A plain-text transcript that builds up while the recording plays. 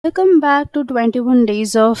Welcome back to 21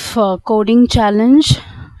 days of coding challenge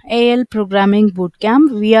AL programming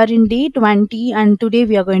bootcamp. We are in day 20 and today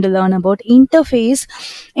we are going to learn about interface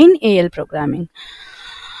in AL programming.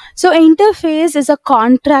 So interface is a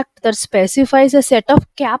contract that specifies a set of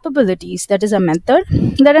capabilities, that is a method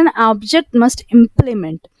that an object must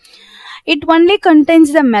implement. It only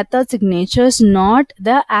contains the method signatures, not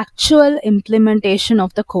the actual implementation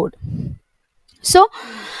of the code. So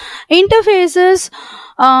interfaces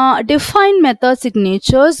define method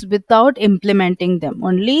signatures without implementing them.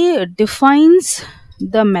 Only defines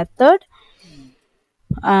the method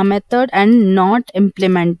and not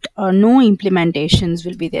implement. No implementations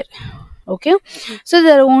will be there. Okay, so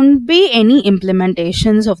there won't be any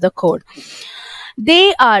implementations of the code.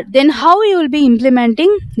 Then how you will be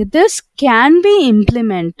implementing this can be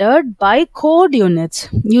implemented by code units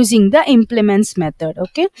using the implements method.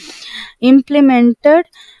 Okay, implemented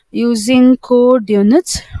using code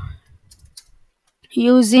units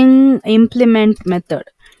using implement method.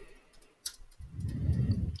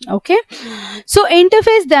 Okay, so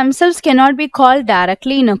interface themselves cannot be called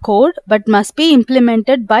directly in a code but must be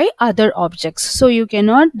implemented by other objects. So you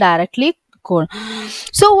cannot directly code.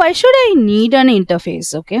 So why should I need an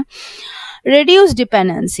interface? Okay, reduce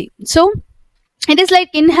dependency. So it is like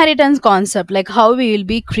inheritance concept, like how we will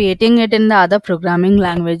be creating it in the other programming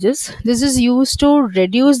languages. This is used to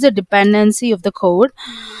reduce the dependency of the code.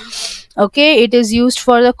 Okay, it is used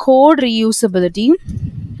for the code reusability.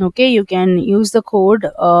 Okay, you can use the code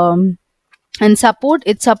and support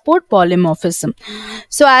polymorphism.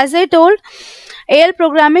 So as I told, AL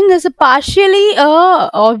programming is a partially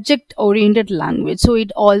object oriented language, so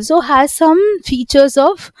it also has some features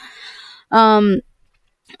of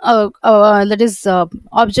that is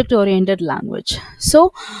object oriented language.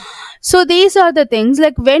 So these are the things,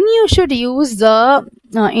 like when you should use the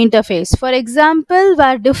interface. For example,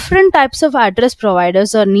 where different types of address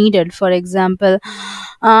providers are needed. For example,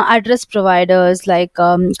 address providers like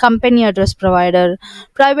company address provider,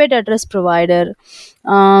 private address provider,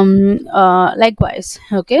 likewise.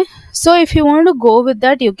 Okay, so if you want to go with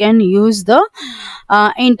that, you can use the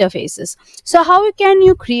interfaces. So how can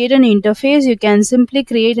you create an interface? You can simply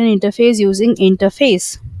create an interface using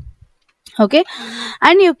interface. Okay,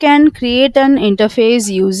 and you can create an interface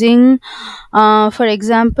using for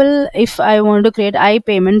example, if I want to create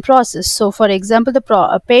payment process. So for example, the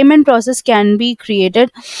payment process can be created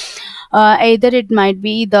either it might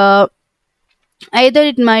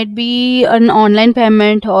be an online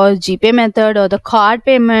payment or GPay method or the card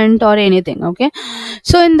payment or anything. Okay,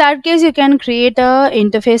 so in that case you can create a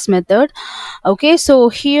interface method. Okay, so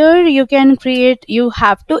here you can create, you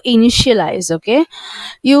have to initialize. Okay,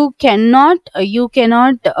 you cannot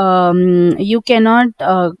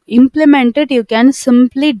implement it. You can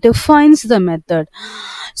simply defines the method.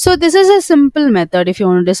 So this is a simple method if you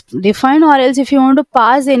want to define, or else if you want to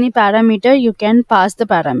pass any parameter, you can pass the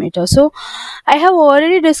parameter. So I have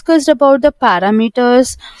already discussed about the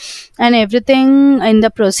parameters and everything in the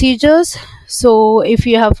procedures. So if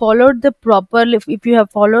you have followed if you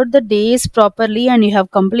have followed the days properly and you have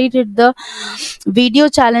completed the video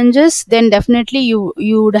challenges, then definitely you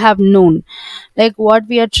would have known like what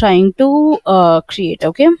we are trying to create.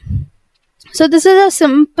 Okay, so this is a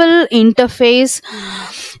simple interface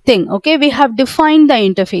thing. Okay, we have defined the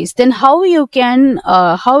interface. Then how you can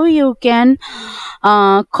call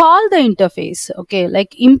the interface. Okay,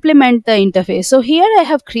 like implement the interface. So here I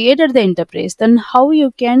have created the interface. Then how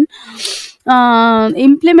you can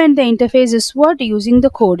implement the interface is what? Using the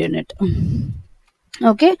code unit.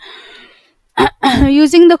 Okay,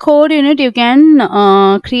 using the code unit you can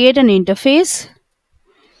create an interface.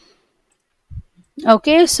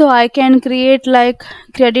 Okay, so I can create like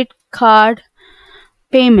credit card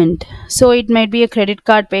payment. So it might be a credit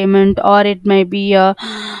card payment, or it might be a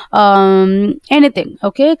anything.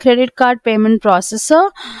 Okay, credit card payment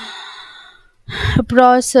processor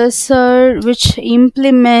which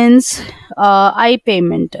implements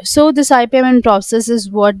iPayment. So this iPayment process is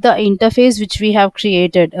what the interface which we have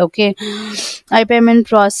created. Okay, iPayment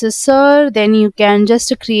processor, then you can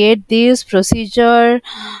just create this procedure,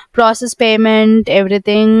 process payment,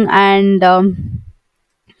 everything. And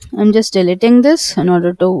I'm just deleting this in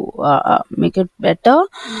order to make it better.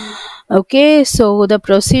 Okay, so the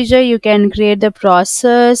procedure, you can create the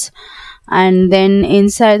process, and then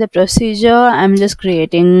inside the procedure I'm just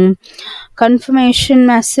creating confirmation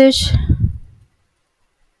message,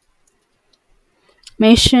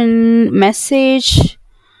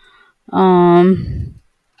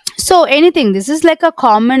 so anything. This is like a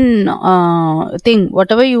common thing.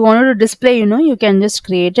 Whatever you wanted to display, you can just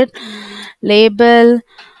create it. Label,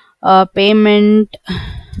 payment,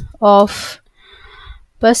 of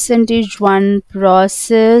percentage 1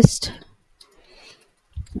 processed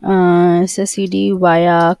SSCD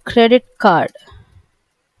via credit card.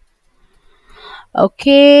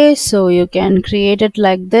 Okay, so you can create it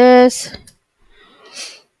like this.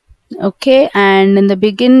 Okay, and in the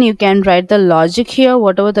begin you can write the logic here,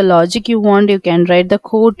 whatever the logic you want. You can write the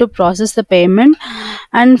code to process the payment,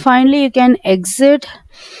 and finally you can exit.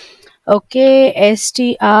 Okay,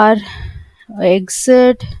 str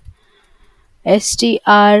exit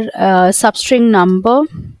str substring number.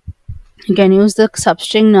 You can use the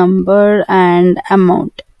substring number and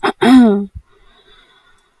amount.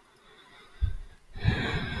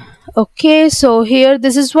 Okay, so here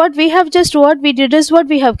this is what we have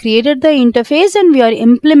we have created the interface, and we are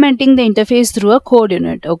implementing the interface through a code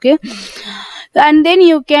unit. Okay, and then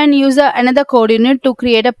you can use another code unit to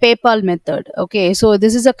create a PayPal method. Okay, so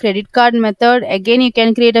this is a credit card method. Again, you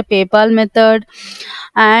can create a PayPal method,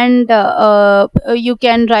 and you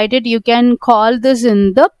can write it, you can call this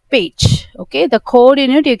in the page. Okay, the code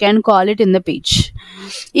unit, you can call it in the page.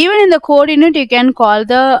 Even in the code unit, you can call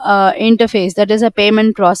the interface, that is a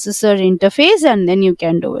payment processor interface, and then you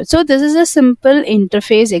can do it. So this is a simple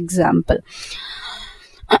interface example.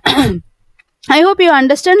 I hope you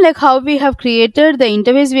understand like how we have created the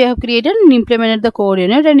interface, we have created and implemented the code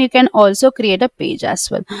unit, and you can also create a page as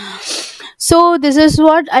well. So this is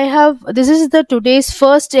what I have, this is the today's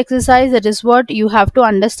first exercise. That is what you have to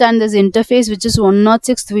understand, this interface, which is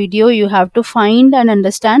 106th video. You have to find and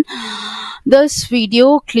understand this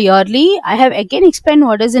video clearly. I have again explained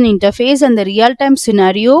what is an interface and the real-time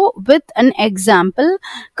scenario with an example,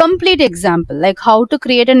 complete example, like how to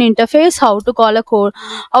create an interface, how to call a code,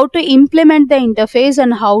 how to implement the interface,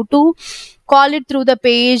 and how to call it through the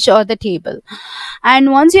page or the table.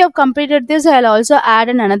 And once you have completed this, I'll also add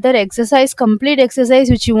another exercise, complete exercise,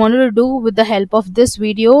 which you wanted to do with the help of this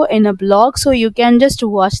video in a blog, so you can just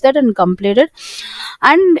watch that and complete it.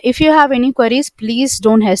 And if you have any queries, please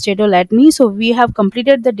don't hesitate to let me. So we have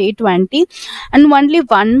completed the day 20, and only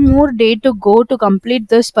one more day to go to complete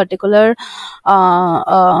this particular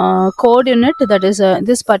code unit, that is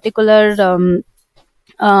this particular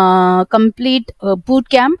complete boot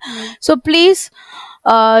camp. So please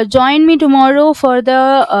join me tomorrow for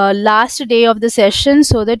the last day of the session,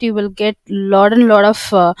 so that you will get lot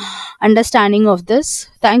of understanding of this.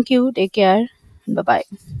 Thank you, take care, bye bye.